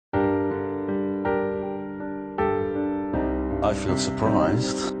I feel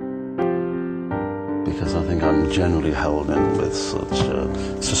surprised because I think I'm generally held in with such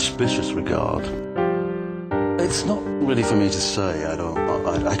suspicious regard. It's not really for me to say.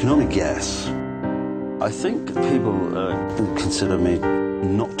 I can only guess. I think people consider me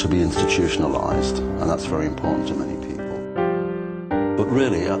not to be institutionalized, and that's very important to many people. But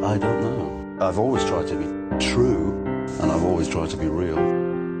really, I don't know. I've always tried to be true, and I've always tried to be real.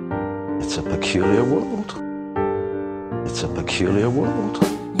 It's a peculiar world. It's a peculiar world.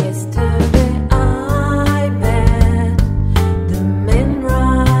 Yesterday